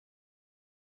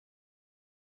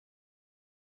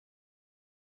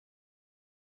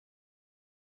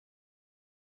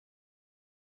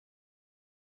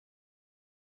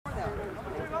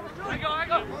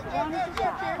Let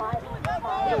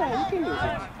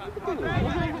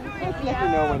me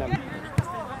know when I'm...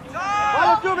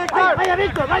 Vaya,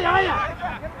 Víctor, vaya, vaya.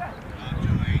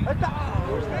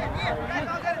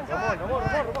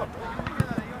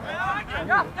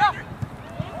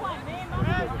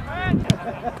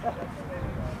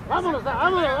 Vámonos,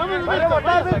 vámonos, Va a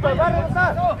rebotar, Víctor, va a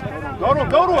rebotar.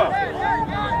 Go to him.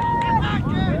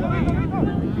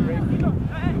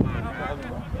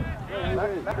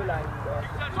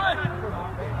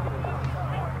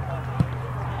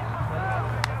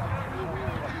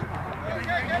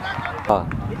 Oh,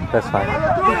 that's fine.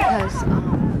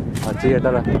 Because Chia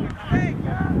đó là.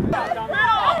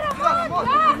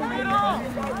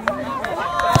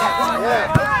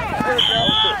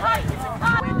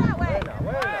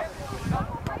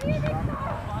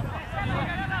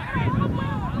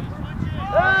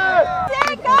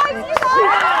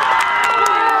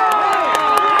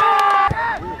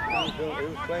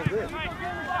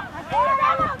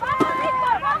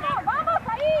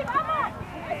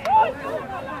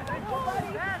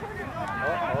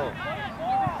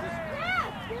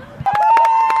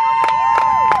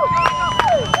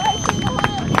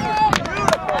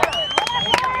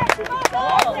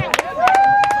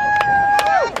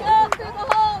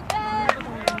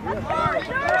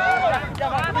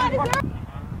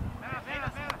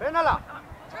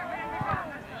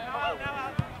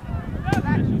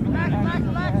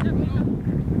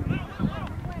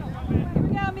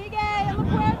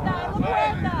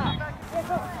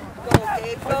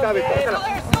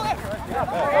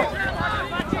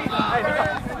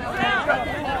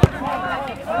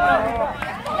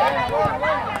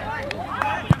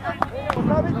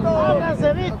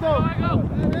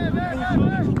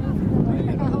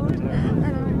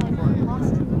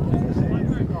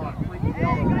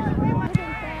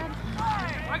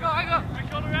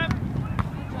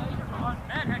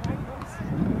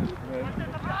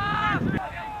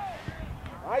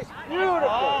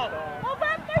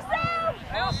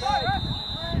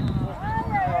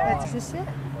 Is this it?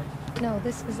 No,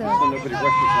 this is a... Nobody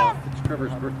rushes it's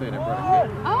Trevor's birthday and I brought a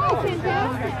cake. Oh,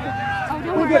 fantastic. Oh,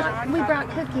 don't worry. We brought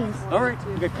cookies. All right,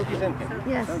 you got cookies and cake.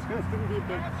 Yes. Sounds good. It's going to be a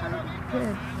big party.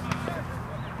 Good.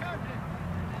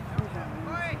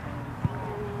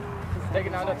 Take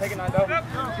it, Nando. Take it, Nando. Go.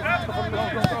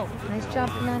 Nice job,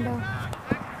 Fernando.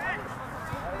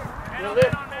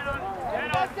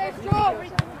 Stay strong.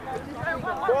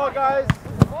 Go on, guys.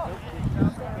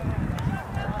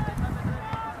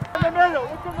 In the middle.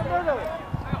 Look in the middle.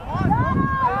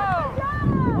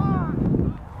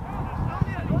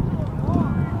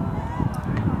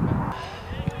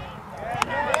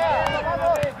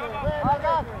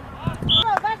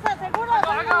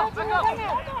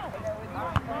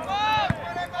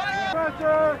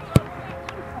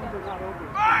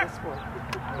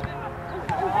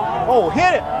 Oh,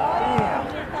 hit it!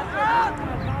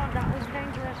 That was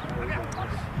dangerous.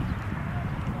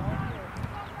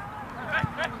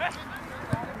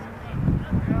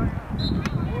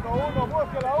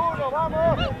 Uno,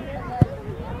 vamos!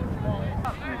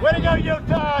 Way to go,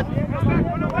 Utah!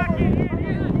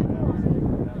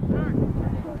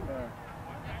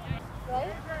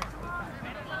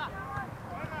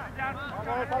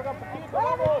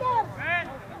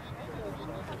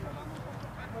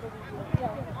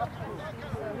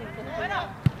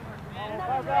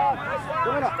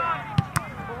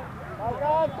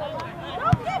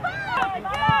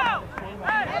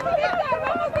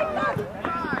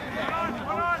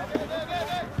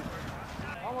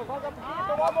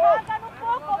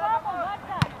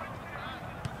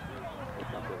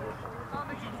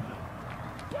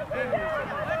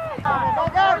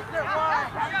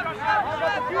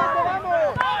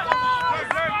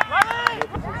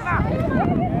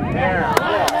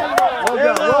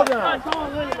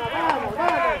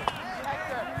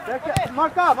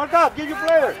 Mark up, get your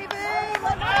player.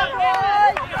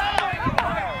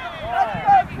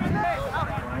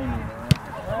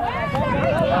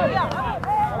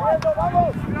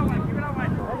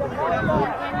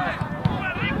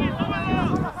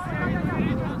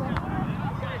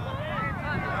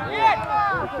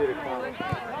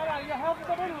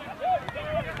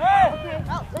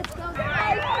 Let's go,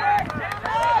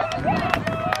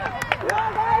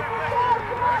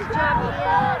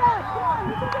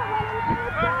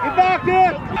 Get back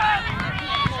there!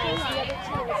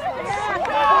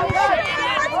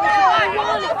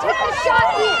 Take a shot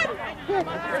in!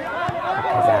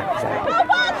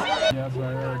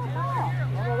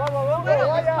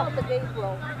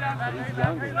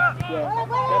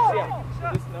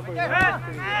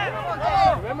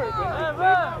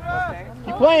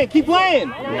 Keep playing, keep playing!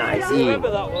 Nice.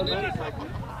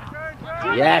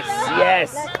 Yes,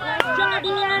 yes. Nice job,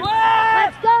 Ian.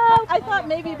 Let's go. I thought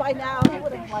maybe by now he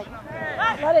would have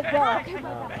let it go.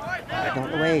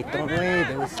 Don't wait. There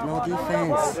was no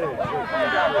defense.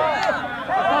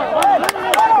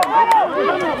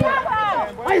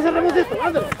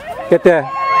 Get there.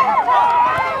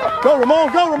 Go,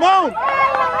 Ramon! Go, Ramon!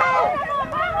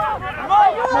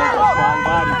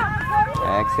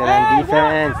 Excellent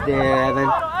defense there, Evan.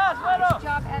 Good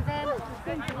job, Evan.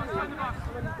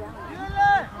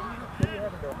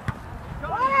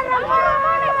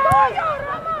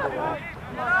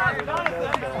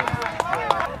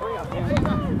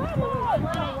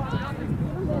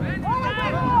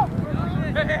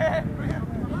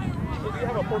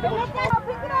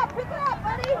 Pick it up,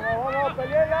 buddy.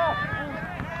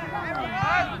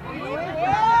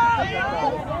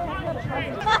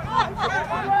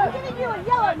 We're giving you a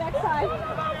yellow next time.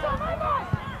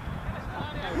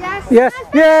 Yes. Yes.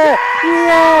 Yeah.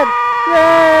 Yeah.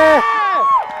 Yeah.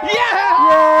 Yeah!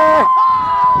 Yeah.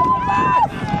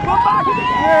 Go back!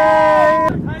 Yeah.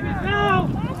 Time is now!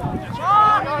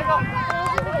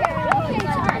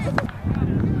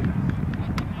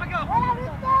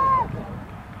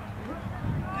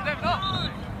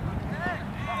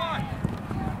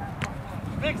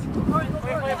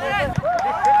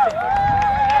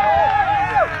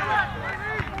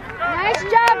 Nice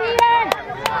job, Ian.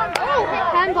 Oh,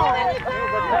 handball.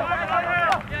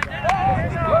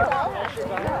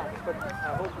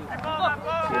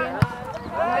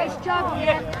 Nice job,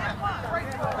 Ian.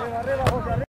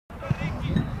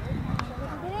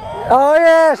 Oh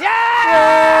yes.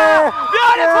 Yeah.